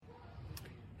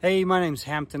Hey, my name's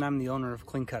Hampton. I'm the owner of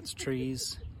Clean Cuts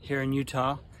Trees here in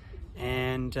Utah.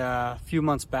 And a few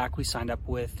months back, we signed up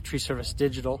with Tree Service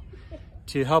Digital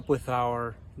to help with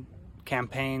our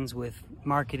campaigns, with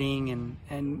marketing,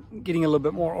 and getting a little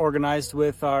bit more organized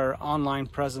with our online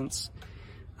presence.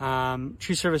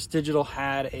 Tree Service Digital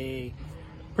had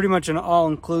pretty much an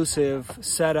all-inclusive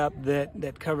setup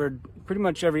that covered pretty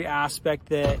much every aspect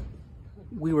that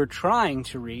we were trying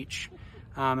to reach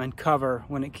and cover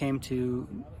when it came to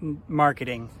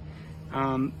marketing.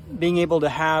 Being able to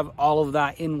have all of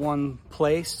that in one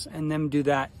place and then do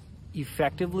that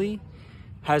effectively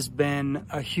has been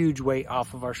a huge weight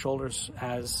off of our shoulders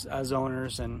as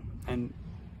owners and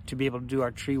to be able to do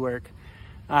our tree work.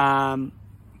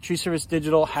 Tree Service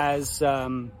Digital has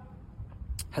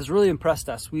really impressed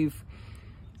us. We've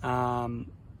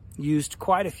used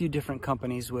quite a few different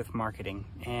companies with marketing,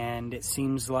 and it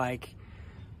seems like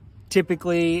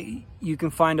typically you can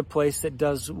find a place that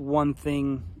does one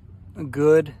thing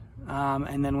good,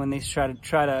 and then when they try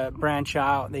to branch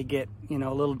out, they get a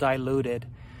little diluted.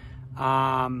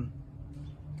 But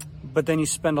then you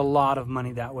spend a lot of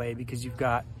money that way because you've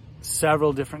got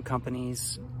several different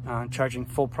companies charging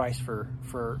full price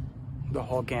for the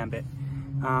whole gambit.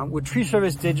 With Tree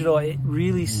Service Digital, it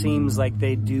really seems like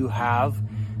they do have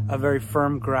a very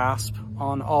firm grasp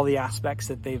on all the aspects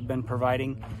that they've been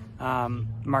providing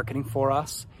marketing for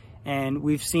us, and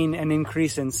we've seen an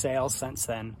increase in sales since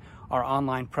then. Our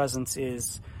online presence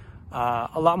is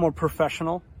a lot more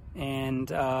professional and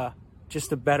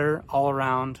just a better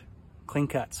all-around clean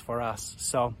cuts for us.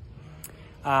 So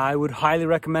I would highly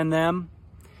recommend them,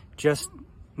 just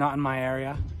not in my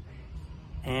area,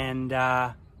 and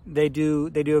they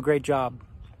do a great job,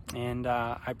 and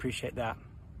I appreciate that.